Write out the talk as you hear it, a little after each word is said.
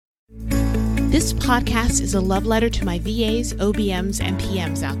This podcast is a love letter to my VAs, OBMs, and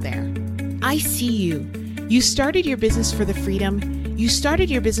PMs out there. I see you. You started your business for the freedom. You started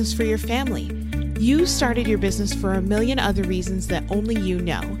your business for your family. You started your business for a million other reasons that only you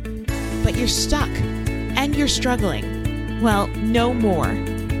know. But you're stuck and you're struggling. Well, no more.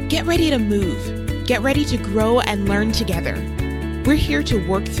 Get ready to move. Get ready to grow and learn together. We're here to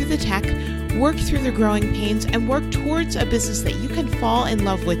work through the tech, work through the growing pains, and work towards a business that you can fall in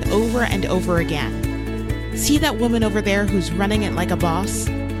love with over and over again. See that woman over there who's running it like a boss?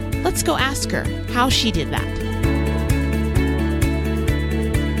 Let's go ask her how she did that.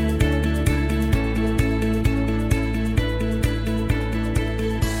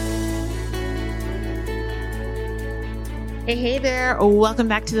 Hey there. Welcome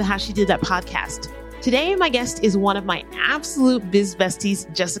back to the How She Did That podcast. Today, my guest is one of my absolute biz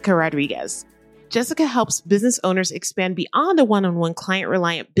besties, Jessica Rodriguez. Jessica helps business owners expand beyond a one-on-one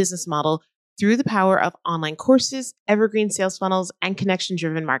client-reliant business model through the power of online courses, evergreen sales funnels, and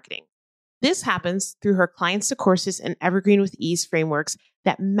connection-driven marketing. This happens through her Clients to Courses and Evergreen with Ease frameworks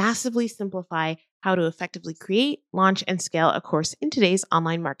that massively simplify how to effectively create, launch, and scale a course in today's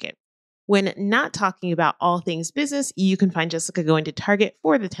online market. When not talking about all things business, you can find Jessica going to Target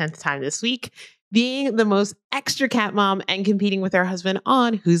for the 10th time this week, being the most extra cat mom and competing with her husband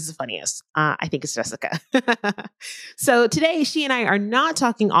on who's the funniest. I think it's Jessica. So today, she and I are not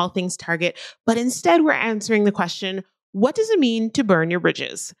talking all things Target, but instead we're answering the question, what does it mean to burn your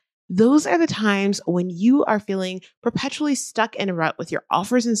bridges? Those are the times when you are feeling perpetually stuck in a rut with your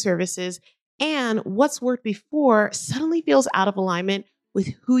offers and services, and what's worked before suddenly feels out of alignment with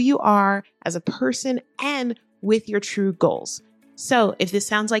who you are as a person and with your true goals. So if this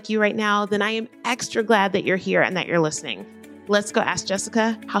sounds like you right now, then I am extra glad that you're here and that you're listening. Let's go ask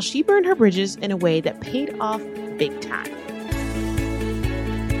Jessica how she burned her bridges in a way that paid off big time.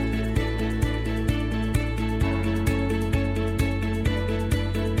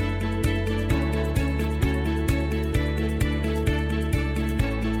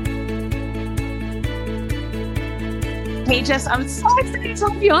 Hey, Jess, I'm so excited to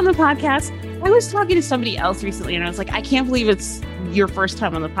have you on the podcast. I was talking to somebody else recently and I was like, I can't believe it's your first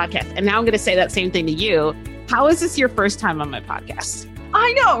time on the podcast. And now I'm going to say that same thing to you. How is this your first time on my podcast?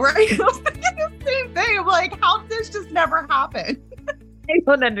 I know, right? I was thinking the same thing. I'm like, how did this just never happen? I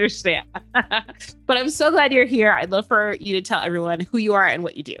don't understand. But I'm so glad you're here. I'd love for you to tell everyone who you are and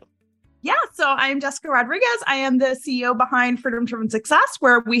what you do. Yeah, so I'm Jessica Rodriguez. I am the CEO behind Freedom Driven Success,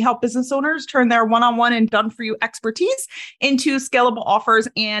 where we help business owners turn their one-on-one and done-for-you expertise into scalable offers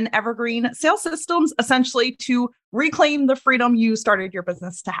and evergreen sales systems, essentially to reclaim the freedom you started your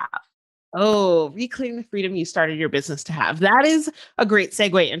business to have. Oh, reclaim the freedom you started your business to have. That is a great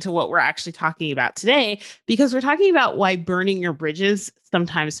segue into what we're actually talking about today, because we're talking about why burning your bridges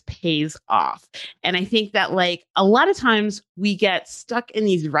sometimes pays off. And I think that like a lot of times we get stuck in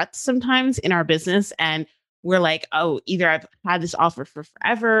these ruts sometimes in our business and we're like, oh, either I've had this offer for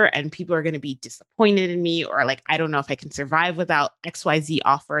forever and people are going to be disappointed in me, or like, I don't know if I can survive without XYZ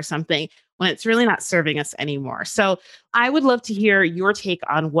offer or something, when it's really not serving us anymore. So I would love to hear your take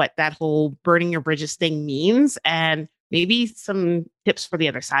on what that whole burning your bridges thing means and maybe some tips for the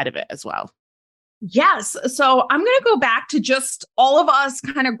other side of it as well. Yes. So I'm going to go back to just all of us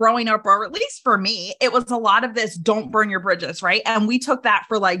kind of growing up, or at least for me, it was a lot of this, don't burn your bridges, right? And we took that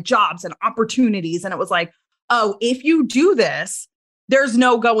for like jobs and opportunities. And it was like, oh, if you do this, there's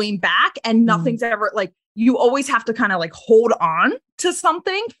no going back and nothing's ever like, you always have to kind of like hold on to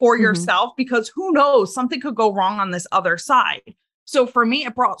something for yourself, because who knows, something could go wrong on this other side. So for me,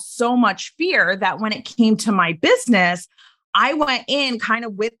 it brought so much fear that when it came to my business, I went in kind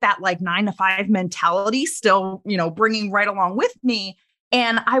of with that like 9-to-5 mentality still, bringing right along with me.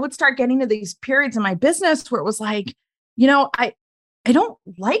 And I would start getting to these periods in my business where it was like, I don't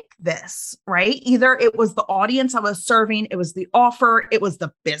like this, right? Either it was the audience I was serving, it was the offer, it was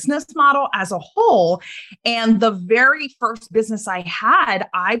the business model as a whole. And the very first business I had,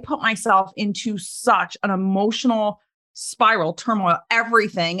 I put myself into such an emotional spiral, turmoil,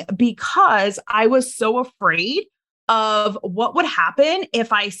 everything, because I was so afraid of what would happen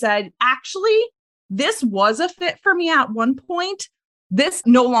if I said, actually, this was a fit for me at one point. This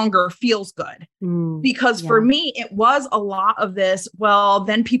no longer feels good because for me, it was a lot of this. Well,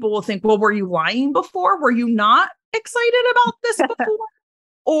 then people will think, well, were you lying before? Were you not excited about this before?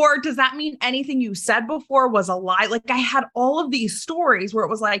 Or does that mean anything you said before was a lie? Like I had all of these stories where it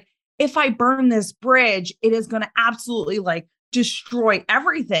was like, if I burn this bridge, it is going to absolutely like destroy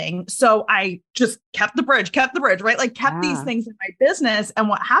everything. So I just kept the bridge, right? Like kept these things in my business. And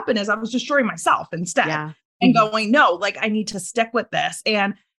what happened is I was destroying myself instead. And going, no, like I need to stick with this.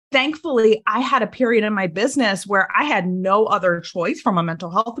 And thankfully, I had a period in my business where I had no other choice from a mental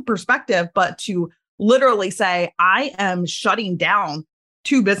health perspective, but to literally say, I am shutting down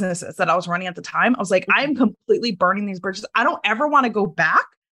 2 businesses that I was running at the time. I was like, I am completely burning these bridges. I don't ever want to go back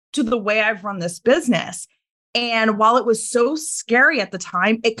to the way I've run this business. And while it was so scary at the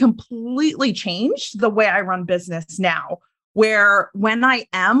time, it completely changed the way I run business now, where when I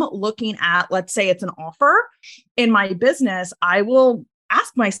am looking at, let's say it's an offer in my business, I will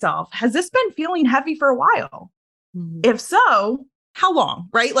ask myself, has this been feeling heavy for a while? Mm-hmm. If so, how long,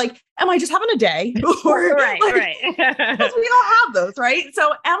 right? Like, am I just having a day? Or, right. Because we all have those, right?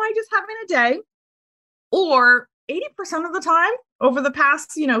 So am I just having a day? Or 80% of the time over the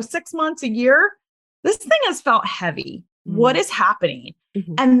past, 6 months, a year, this thing has felt heavy. Mm-hmm. What is happening?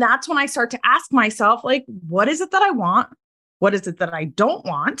 Mm-hmm. And that's when I start to ask myself, like, what is it that I want? What is it that I don't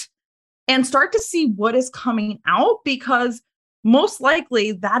want? And start to see what is coming out, because most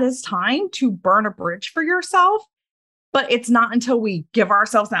likely that is time to burn a bridge for yourself. But it's not until we give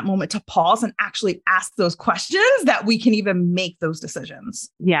ourselves that moment to pause and actually ask those questions that we can even make those decisions.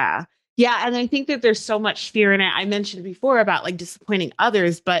 Yeah. Yeah. And I think that there's so much fear in it. I mentioned before about like disappointing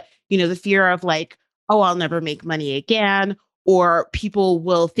others, but the fear of like, oh, I'll never make money again, or people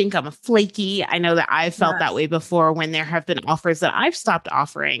will think I'm a flaky. I know that I've felt that way before when there have been offers that I've stopped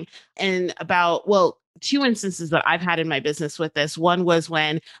offering. And about, 2 instances that I've had in my business with this. One was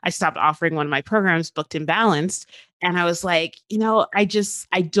when I stopped offering one of my programs, Booked and Balanced. And I was like, I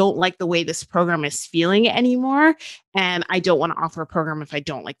don't like the way this program is feeling anymore. And I don't want to offer a program if I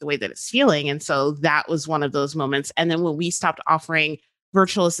don't like the way that it's feeling. And so that was one of those moments. And then when we stopped offering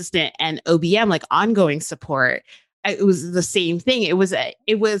virtual assistant and OBM, like ongoing support, it was the same thing. It was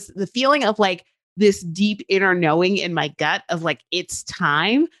the feeling of like this deep inner knowing in my gut of like, it's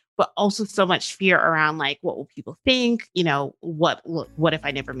time, but also so much fear around like, what will people think? What if I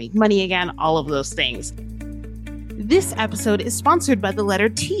never make money again? All of those things. This episode is sponsored by the letter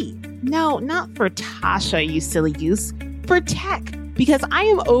T. No, not for Tasha, you silly goose, for tech. Because I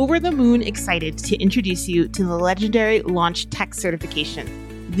am over the moon excited to introduce you to the legendary Launch Tech Certification,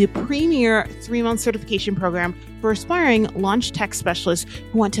 the premier 3-month certification program for aspiring launch tech specialists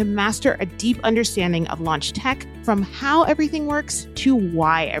who want to master a deep understanding of launch tech, from how everything works to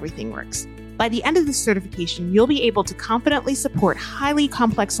why everything works. By the end of this certification, you'll be able to confidently support highly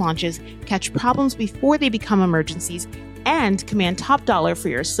complex launches, catch problems before they become emergencies, and command top dollar for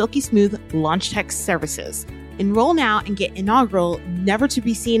your silky smooth launch tech services. Enroll now and get inaugural, never to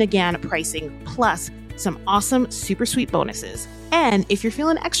be seen again pricing, plus some awesome super sweet bonuses. And if you're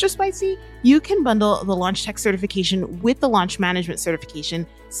feeling extra spicy, you can bundle the Launch Tech certification with the Launch Management certification,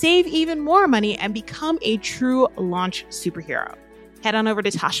 save even more money, and become a true launch superhero. Head on over to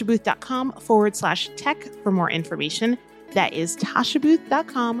tashabooth.com/tech for more information. That is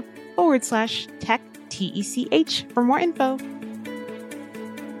tashabooth.com/tech, TECH, for more info.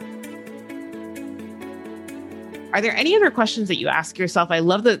 Are there any other questions that you ask yourself? I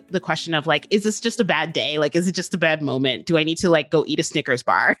love the question of like, is this just a bad day? Like, is it just a bad moment? Do I need to like go eat a Snickers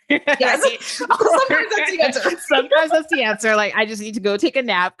bar? Yes. Sometimes that's the answer. Sometimes that's the answer. Like, I just need to go take a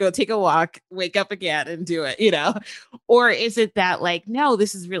nap, go take a walk, wake up again and do it, Or is it that like, no,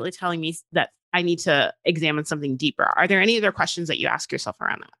 this is really telling me that I need to examine something deeper? Are there any other questions that you ask yourself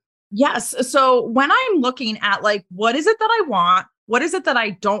around that? Yes. So when I'm looking at like, what is it that I want? What is it that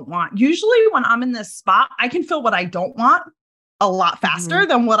I don't want? Usually when I'm in this spot, I can feel what I don't want a lot faster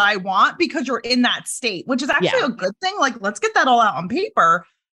than what I want, because you're in that state, which is actually a good thing. Like, let's get that all out on paper.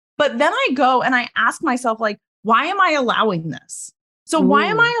 But then I go and I ask myself, like, why am I allowing this? So why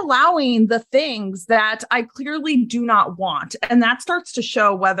am I allowing the things that I clearly do not want? And that starts to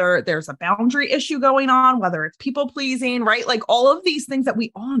show whether there's a boundary issue going on, whether it's people pleasing, right? Like all of these things that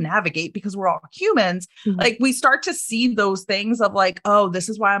we all navigate because we're all humans. Like we start to see those things of like, oh, this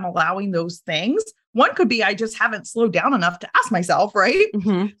is why I'm allowing those things. One could be, I just haven't slowed down enough to ask myself, right?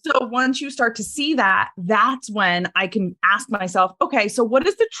 So once you start to see that, that's when I can ask myself, okay, so what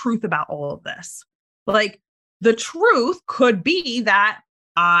is the truth about all of this? Like, the truth could be that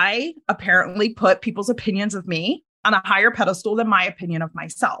I apparently put people's opinions of me on a higher pedestal than my opinion of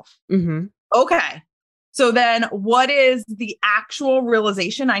myself. Okay. So then what is the actual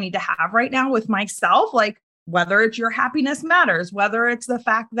realization I need to have right now with myself? Like whether it's your happiness matters, whether it's the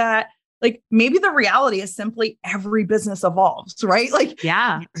fact that like maybe the reality is simply every business evolves, right? Like,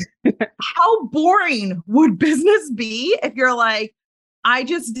 yeah. How boring would business be if you're like, I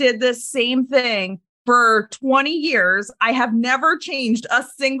just did this same thing for 20 years. I have never changed a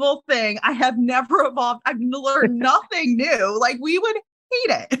single thing. I have never evolved. I've learned nothing new. Like we would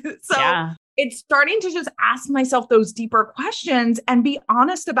hate it. So it's starting to just ask myself those deeper questions and be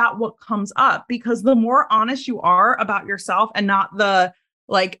honest about what comes up, because the more honest you are about yourself and not the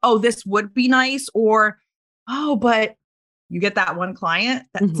like, oh, this would be nice, or, oh, but you get that one client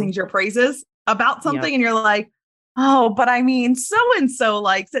that sings your praises about something and you're like, oh, but I mean, so-and-so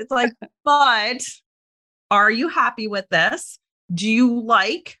likes it. It's like, but are you happy with this? Do you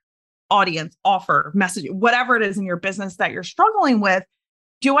like audience, offer, message, whatever it is in your business that you're struggling with?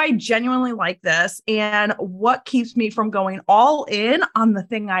 Do I genuinely like this? And what keeps me from going all in on the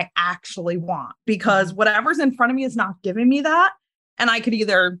thing I actually want? Because whatever's in front of me is not giving me that. And I could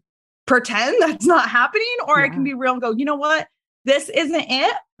either pretend that's not happening, or I can be real and go, you know what? This isn't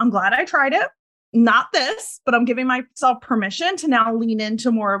it. I'm glad I tried it. Not this, but I'm giving myself permission to now lean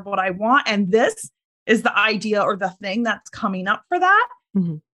into more of what I want. And this is the idea or the thing that's coming up for that.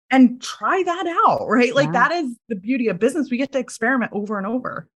 And try that out, right? Like that is the beauty of business. We get to experiment over and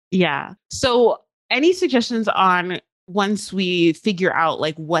over. Yeah. So any suggestions on, once we figure out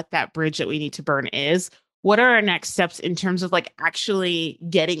like what that bridge that we need to burn is, what are our next steps in terms of like actually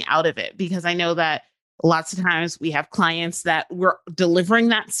getting out of it? Because I know that lots of times we have clients that we're delivering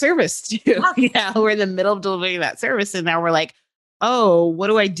that service to. We're in the middle of delivering that service. And now we're like, oh, what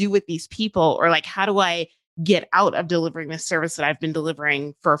do I do with these people? Or like, how do I get out of delivering this service that I've been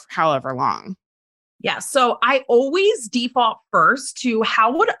delivering for however long? Yeah. So I always default first to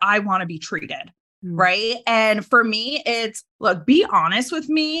how would I want to be treated? Right. And for me, it's look, be honest with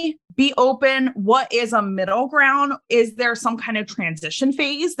me, be open. What is a middle ground? Is there some kind of transition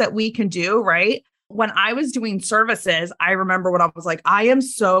phase that we can do? Right. When I was doing services, I remember when I was like, I am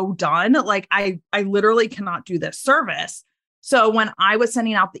so done. Like I literally cannot do this service. So when I was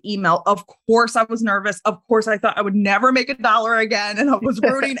sending out the email, of course I was nervous. Of course I thought I would never make $1 again. And I was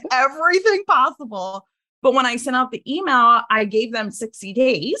rooting everything possible. But when I sent out the email, I gave them 60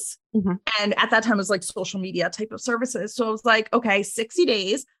 days. And at that time it was like social media type of services. So I was like, okay, 60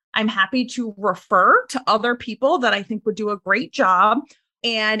 days. I'm happy to refer to other people that I think would do a great job.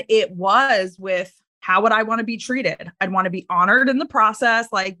 And it was with, how would I want to be treated? I'd want to be honored in the process.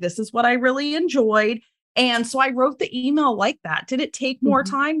 Like, this is what I really enjoyed. And so I wrote the email like that. Did it take more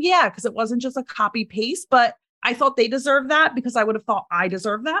time? Yeah, because it wasn't just a copy paste, but I thought they deserved that because I would have thought I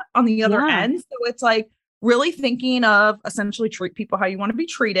deserved that on the other end. So it's like really thinking of essentially treat people how you want to be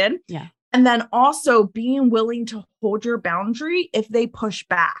treated. Yeah. And then also being willing to hold your boundary if they push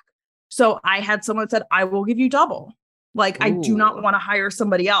back. So I had someone that said, I will give you double. Like, I do not want to hire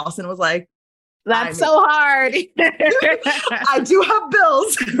somebody else. And it was like, that's so hard. I do have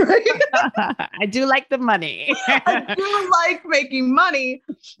bills, right? I do like the money. I do like making money.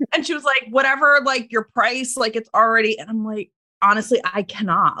 And she was like, whatever, like your price, like it's already. And I'm like, honestly, I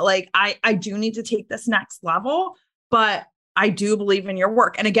cannot. Like, I do need to take this next level, but I do believe in your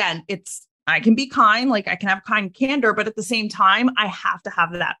work. And again, I can be kind, like I can have kind candor, but at the same time, I have to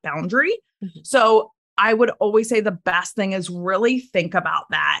have that boundary. So I would always say the best thing is really think about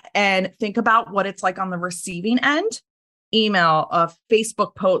that and think about what it's like on the receiving end, email, a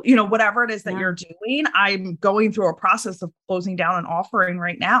Facebook post, whatever it is that you're doing. I'm going through a process of closing down an offering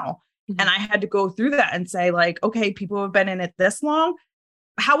right now. And I had to go through that and say like, okay, people who have been in it this long,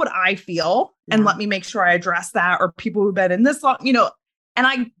 how would I feel? And let me make sure I address that. Or people who've been in this long, and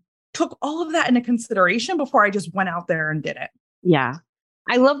I took all of that into consideration before I just went out there and did it. Yeah.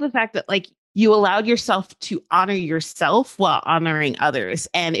 I love the fact that like you allowed yourself to honor yourself while honoring others.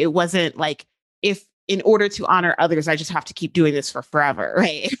 And it wasn't like, if in order to honor others, I just have to keep doing this for forever,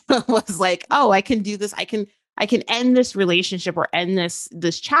 right? It was like, oh, I can do this. I can end this relationship or end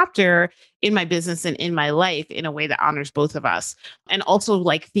this chapter in my business and in my life in a way that honors both of us. And also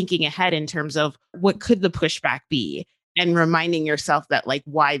like thinking ahead in terms of what could the pushback be, and reminding yourself that like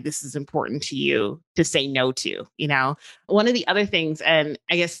why this is important to you to say no to, One of the other things, and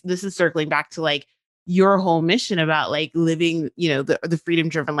I guess this is circling back to like your whole mission about like living, the freedom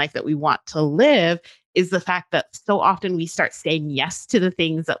driven life that we want to live, is the fact that so often we start saying yes to the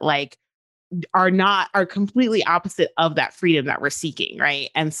things that like are completely opposite of that freedom that we're seeking. Right.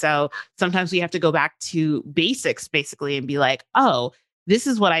 And so sometimes we have to go back to basics basically and be like, oh, this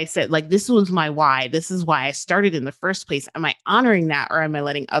is what I said. Like, this was my why. This is why I started in the first place. Am I honoring that, or am I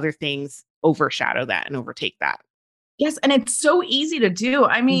letting other things overshadow that and overtake that? Yes. And it's so easy to do.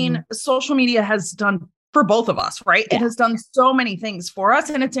 I mean, social media has done for both of us, right? Yeah. It has done so many things for us,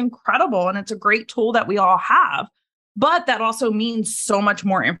 and it's incredible. And it's a great tool that we all have. But that also means so much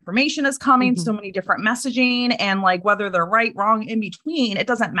more information is coming, so many different messaging, and like whether they're right, wrong, in between, it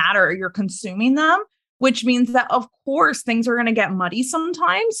doesn't matter. You're consuming them, which means that, of course, things are going to get muddy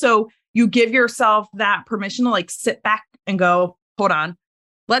sometimes. So you give yourself that permission to like sit back and go, hold on,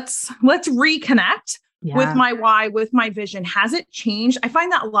 let's reconnect with my why, with my vision. Has it changed? I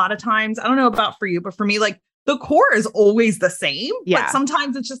find that a lot of times, I don't know about for you, but for me, like the core is always the same. Yeah. But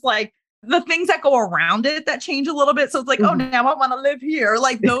sometimes it's just like the things that go around it that change a little bit. So it's like, oh, now I want to live here.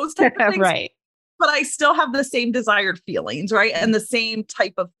 Like those type of things. Right. But I still have the same desired feelings, right? And the same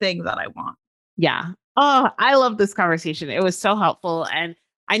type of thing that I want. Yeah. Oh, I love this conversation. It was so helpful. And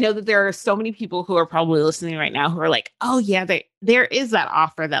I know that there are so many people who are probably listening right now who are like, oh yeah, there is that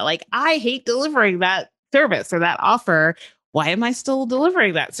offer that like, I hate delivering that service or that offer. Why am I still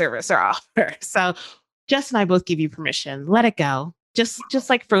delivering that service or offer? So Jess and I both give you permission. Let it go. Just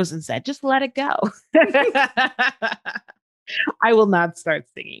like Frozen said, just let it go. I will not start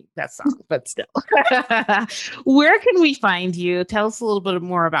singing that song, but still. Where can we find you? Tell us a little bit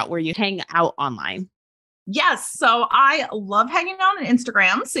more about where you hang out online. Yes. So I love hanging out on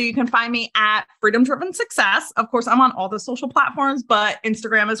Instagram. So you can find me at Freedom Driven Success. Of course, I'm on all the social platforms, but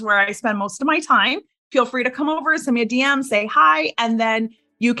Instagram is where I spend most of my time. Feel free to come over, send me a DM, say hi, and then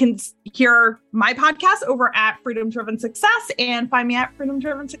you can hear my podcast over at Freedom Driven Success and find me at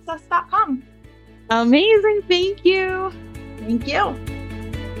freedomdrivensuccess.com. Amazing. Thank you. Thank you.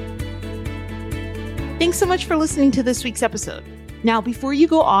 Thanks so much for listening to this week's episode. Now, before you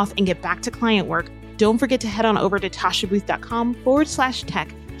go off and get back to client work, don't forget to head on over to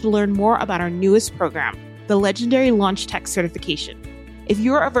tashabooth.com/tech to learn more about our newest program, the legendary Launch Tech Certification. If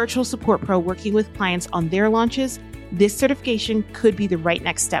you're a virtual support pro working with clients on their launches, this certification could be the right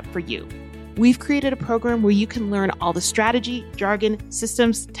next step for you. We've created a program where you can learn all the strategy, jargon,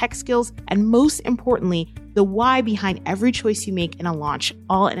 systems, tech skills, and most importantly, the why behind every choice you make in a launch,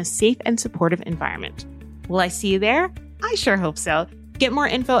 all in a safe and supportive environment. Will I see you there? I sure hope so. Get more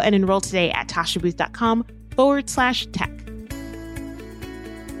info and enroll today at tashabooth.com/tech.